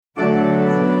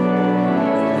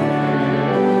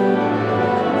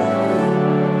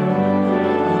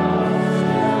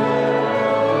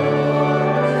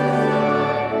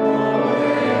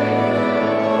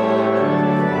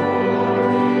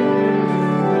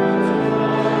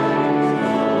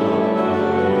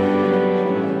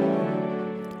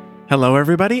Hello,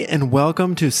 everybody, and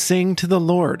welcome to Sing to the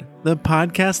Lord, the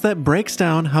podcast that breaks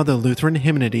down how the Lutheran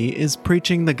hymnody is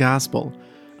preaching the gospel.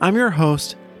 I'm your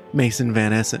host, Mason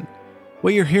Van Essen.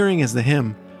 What you're hearing is the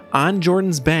hymn, On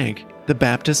Jordan's Bank, the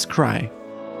Baptist's Cry.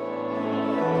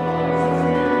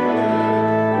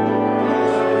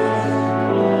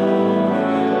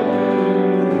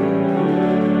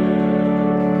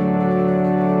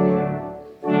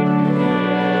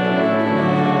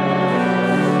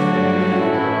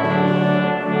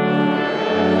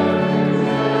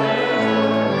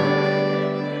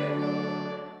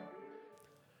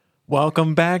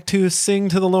 Welcome back to Sing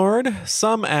to the Lord.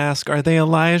 Some ask, are they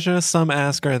Elijah? Some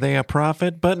ask, are they a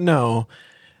prophet? But no,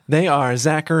 they are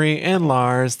Zachary and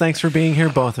Lars. Thanks for being here,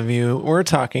 both of you. We're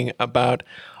talking about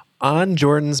On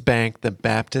Jordan's Bank, the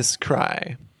Baptist's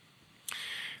Cry.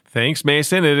 Thanks,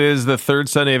 Mason. It is the third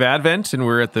Sunday of Advent, and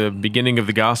we're at the beginning of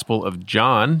the Gospel of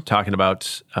John, talking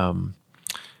about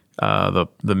the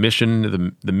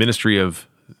mission, the ministry of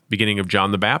beginning of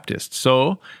John the Baptist.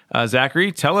 So,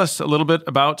 Zachary, tell us a little bit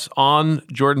about On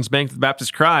Jordan's Bank, the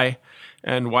Baptist's Cry,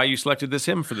 and why you selected this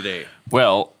hymn for the day.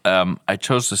 Well, I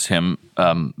chose this hymn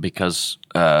because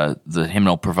the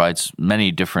hymnal provides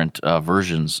many different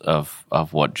versions of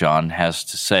what John has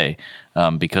to say,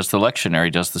 because the lectionary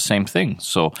does the same thing.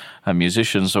 So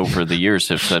musicians over the years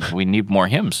have said, we need more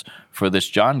hymns for this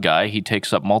John guy. He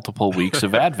takes up multiple weeks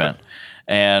of Advent.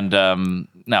 And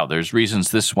now, there's reasons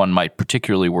this one might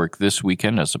particularly work this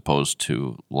weekend as opposed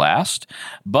to last,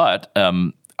 but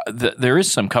there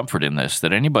is some comfort in this,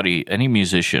 that any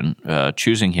musician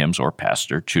choosing hymns, or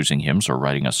pastor choosing hymns, or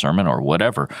writing a sermon, or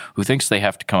whatever, who thinks they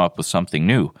have to come up with something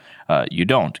new, you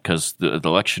don't, because the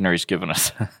lectionary's given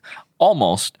us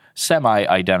almost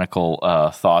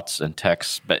semi-identical thoughts and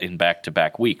texts in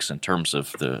back-to-back weeks in terms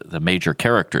of the major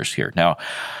characters here. Now,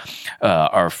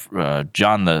 our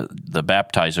John the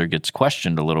Baptizer gets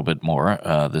questioned a little bit more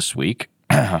this week,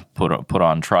 put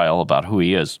on trial about who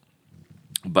he is.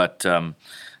 But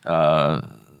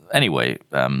anyway,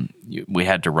 we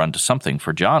had to run to something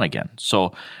for John again.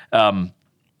 So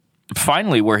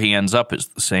finally, where he ends up is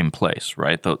the same place,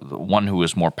 right? The one who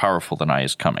is more powerful than I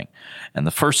is coming. And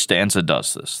the first stanza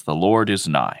does this. The Lord is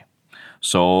nigh.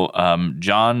 So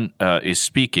John is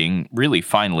speaking, really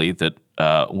finally, that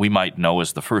we might know,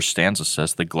 as the first stanza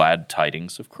says, the glad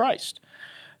tidings of Christ.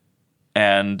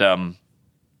 And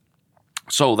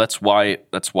so that's why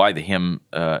the hymn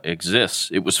exists.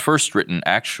 It was first written,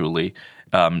 actually,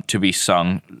 to be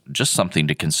sung, just something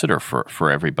to consider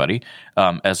for everybody,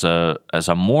 as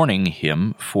a morning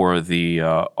hymn for the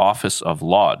office of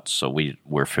laud. So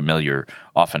we're familiar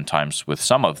oftentimes with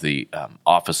some of the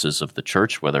offices of the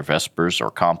church, whether vespers or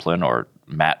compline or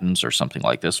matins or something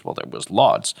like this. Well, there was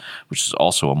lauds, which is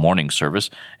also a morning service,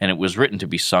 and it was written to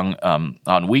be sung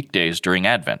on weekdays during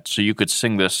Advent. So you could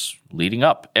sing this leading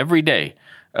up every day,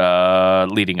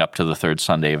 leading up to the third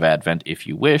Sunday of Advent, if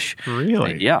you wish.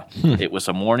 Really? Yeah. It was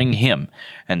a morning hymn.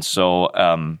 And so,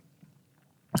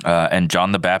 and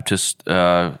John the Baptist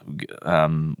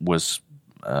was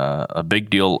a big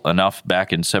deal enough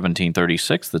back in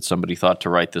 1736 that somebody thought to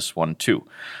write this one too.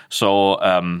 So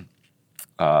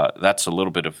that's a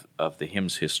little bit of the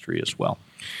hymn's history as well.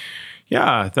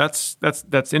 Yeah, that's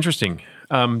interesting.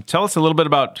 Tell us a little bit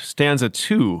about stanza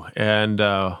 2, and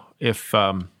if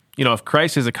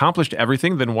Christ has accomplished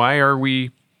everything, then why are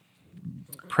we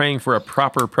praying for a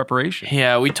proper preparation?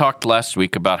 Yeah, we talked last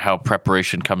week about how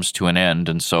preparation comes to an end,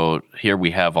 and so here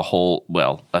we have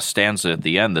a stanza at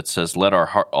the end that says, "Let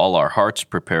all our hearts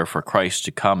prepare for Christ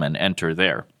to come and enter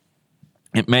there."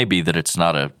 It may be that it's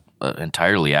not a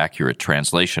entirely accurate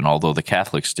translation, although the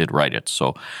Catholics did write it,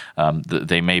 so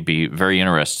they may be very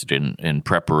interested in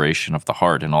preparation of the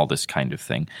heart and all this kind of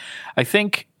thing. I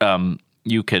think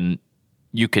you can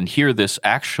hear this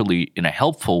actually in a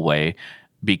helpful way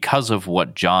because of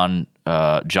what John's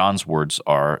words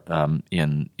are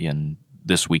in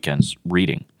this weekend's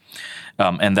reading,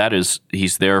 and that is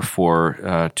he's there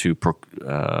to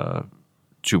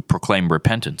proclaim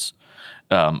repentance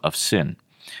of sin,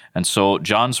 and so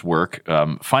John's work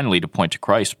finally to point to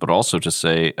Christ, but also to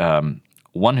say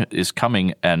one is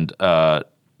coming, and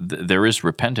there is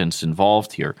repentance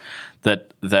involved here.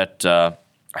 That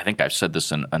I think I've said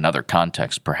this in another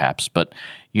context, perhaps, but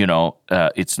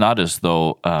it's not as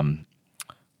though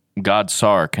God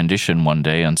saw our condition one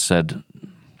day and said,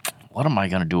 "What am I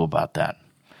going to do about that?"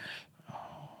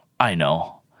 I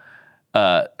know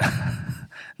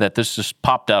that this just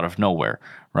popped out of nowhere,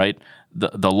 right?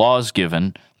 The law is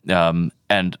given, and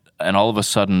all of a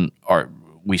sudden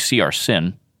we see our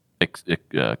sin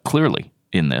clearly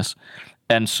in this,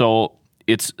 and so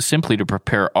it's simply to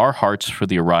prepare our hearts for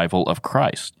the arrival of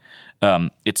Christ.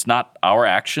 It's not our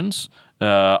actions,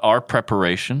 our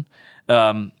preparation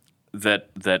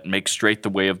that make straight the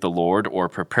way of the Lord or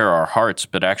prepare our hearts,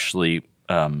 but actually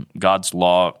God's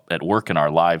law at work in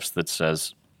our lives that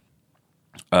says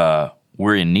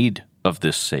we're in need of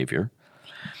this Savior.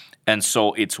 And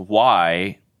so it's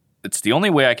the only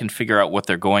way I can figure out what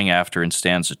they're going after in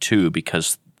stanza 2,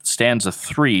 because stanza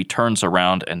 3 turns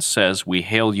around and says, we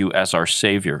hail you as our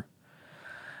Savior.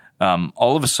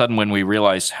 All of a sudden, when we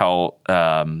realize how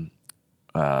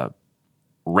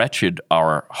wretched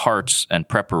our hearts and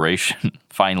preparation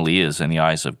finally is in the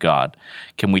eyes of God,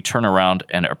 can we turn around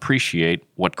and appreciate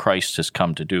what Christ has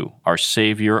come to do? Our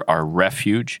Savior, our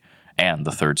refuge, and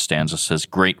the third stanza says,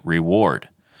 great reward.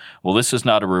 Well, this is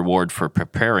not a reward for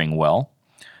preparing well,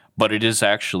 but it is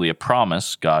actually a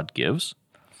promise God gives.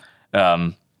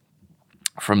 From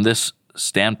this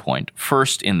standpoint,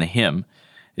 first in the hymn,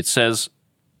 it says,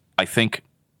 I think,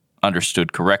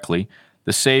 understood correctly,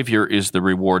 the Savior is the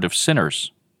reward of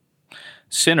sinners.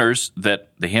 Sinners that,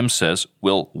 the hymn says,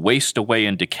 will waste away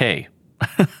in decay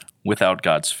without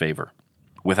God's favor.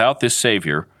 Without this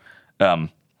Savior,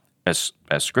 as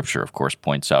Scripture, of course,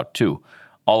 points out too,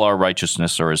 all our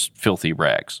righteousness are as filthy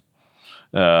rags.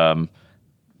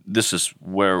 This is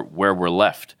where we're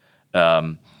left.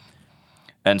 And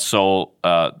so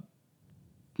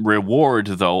reward,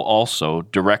 though, also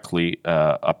directly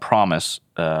a promise,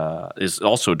 is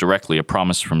also directly a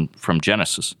promise from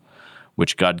Genesis,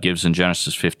 which God gives in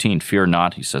Genesis 15. Fear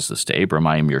not, he says this to Abram,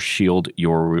 I am your shield,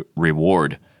 your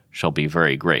reward shall be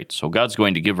very great. So God's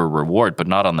going to give a reward, but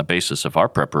not on the basis of our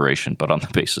preparation, but on the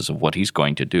basis of what he's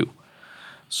going to do.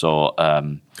 So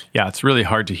yeah, it's really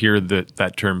hard to hear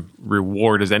that term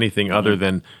reward as anything other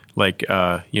than like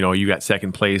you got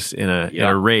second place in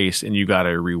a race and you got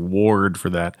a reward for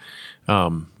that.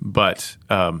 But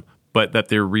that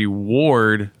the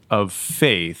reward of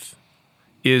faith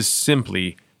is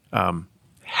simply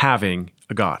having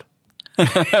a God.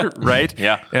 Right?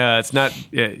 Yeah. It's not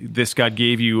this God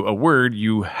gave you a word,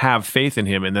 you have faith in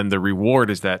him, and then the reward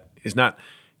is not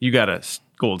you got a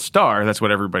gold star. That's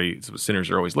what sinners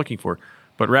are always looking for.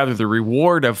 But rather the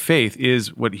reward of faith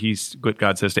is what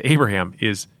God says to Abraham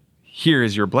is, here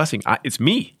is your blessing. It's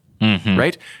me. Mm-hmm.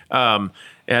 Right?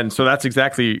 And so that's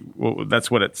exactly that's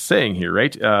what it's saying here,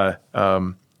 right?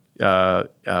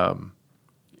 The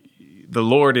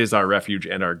Lord is our refuge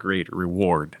and our great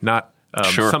reward, not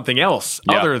something else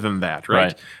other than that,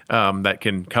 right? That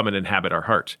can come and inhabit our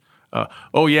heart.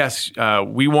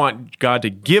 We want God to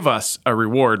give us a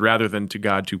reward rather than to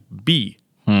God to be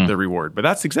the reward. But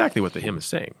that's exactly what the hymn is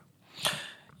saying.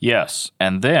 Yes,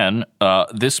 and then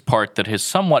this part that has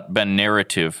somewhat been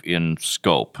narrative in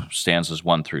scope, stanzas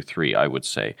 1 through 3, I would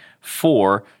say.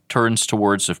 4 turns to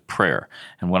words of prayer.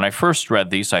 And when I first read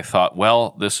these, I thought,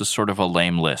 well, this is sort of a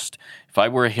lame list. If I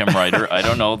were a hymn writer, I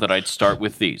don't know that I'd start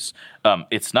with these.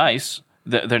 It's nice.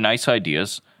 They're nice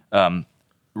ideas.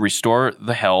 Restore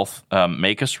the health,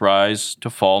 make us rise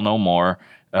to fall no more,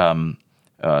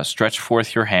 stretch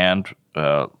forth your hand,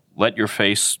 let your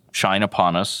face shine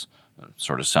upon us.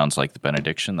 Sort of sounds like the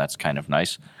benediction. That's kind of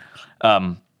nice.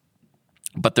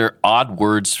 But they're odd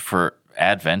words for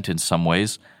Advent in some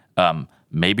ways,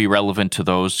 maybe relevant to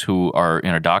those who are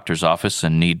in a doctor's office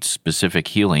and need specific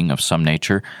healing of some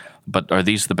nature. But are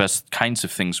these the best kinds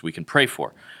of things we can pray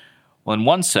for? Well, in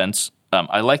one sense,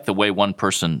 I like the way one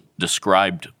person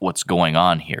described what's going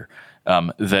on here,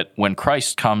 that when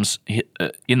Christ comes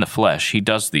in the flesh, he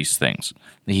does these things.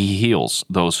 He heals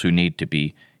those who need to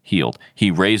be healed.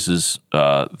 He raises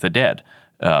the dead.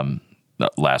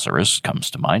 Lazarus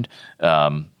comes to mind,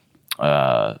 and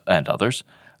others.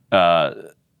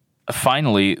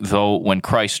 Finally, though, when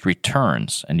Christ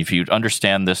returns, and if you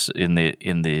understand this in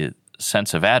the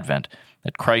sense of Advent,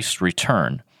 that Christ's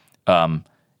return,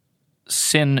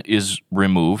 sin is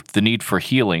removed, the need for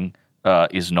healing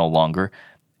is no longer,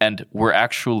 and we're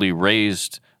actually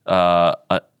raised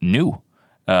new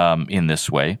in this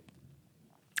way.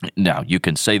 Now, you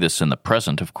can say this in the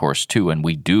present, of course, too, and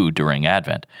we do during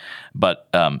Advent,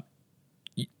 but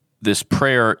this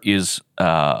prayer is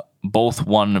both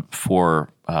one for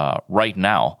right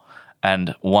now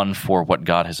and one for what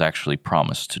God has actually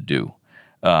promised to do,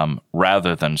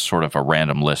 rather than sort of a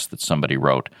random list that somebody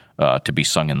wrote to be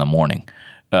sung in the morning.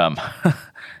 I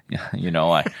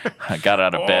got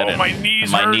out of bed and my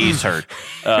knees hurt.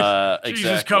 Jesus,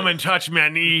 exactly. come and touch my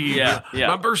knee. Yeah.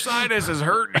 My bursitis is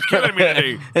hurting. It's killing me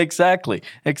today. Exactly.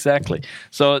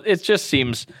 So it just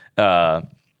seems they're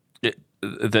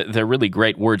really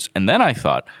great words. And then I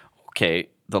thought, okay,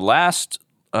 the last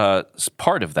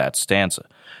part of that stanza,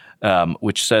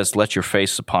 which says, "Let your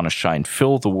face upon us shine,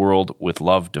 fill the world with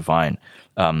love divine."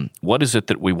 What is it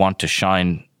that we want to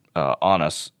shine on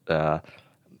us?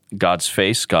 God's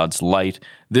face, God's light.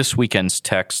 This weekend's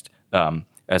text,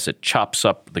 as it chops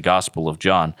up the Gospel of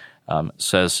John,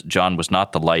 says John was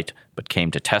not the light, but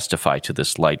came to testify to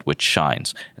this light which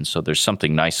shines. And so there's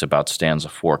something nice about stanza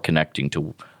 4 connecting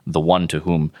to the one to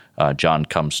whom John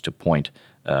comes to point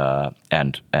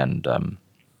and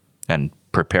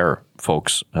prepare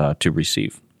folks to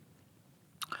receive.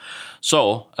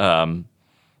 So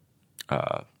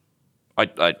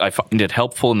I find it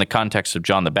helpful in the context of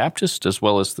John the Baptist as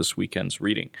well as this weekend's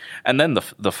reading. And then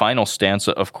the final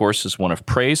stanza, of course, is one of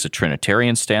praise, a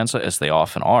Trinitarian stanza, as they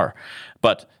often are.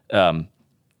 But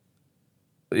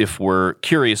if we're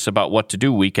curious about what to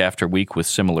do week after week with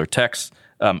similar texts,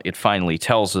 it finally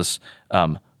tells us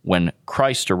when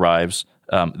Christ arrives,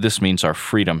 this means our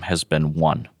freedom has been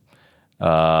won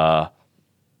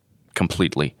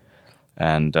completely.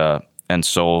 And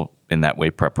so in that way,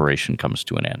 preparation comes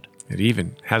to an end. It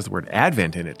even has the word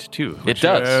Advent in it, too. It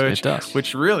does.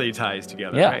 Which really ties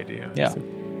together, Yeah. right? Yeah. So-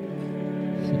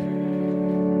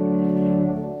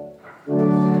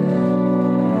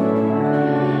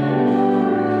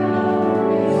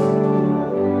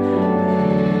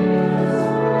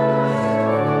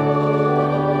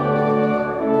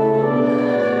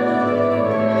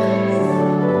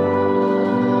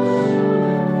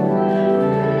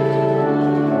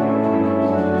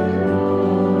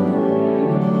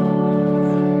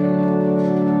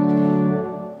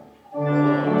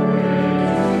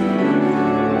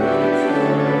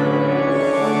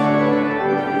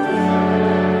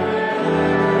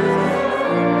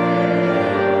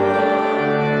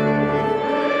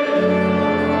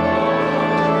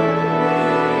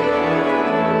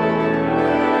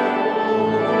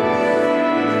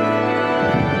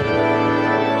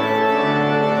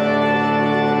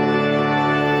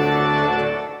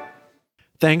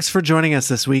 Thanks for joining us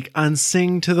this week on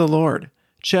Sing to the Lord.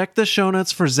 Check the show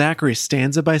notes for Zachary's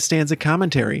stanza by stanza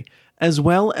commentary, as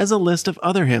well as a list of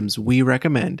other hymns we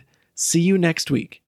recommend. See you next week.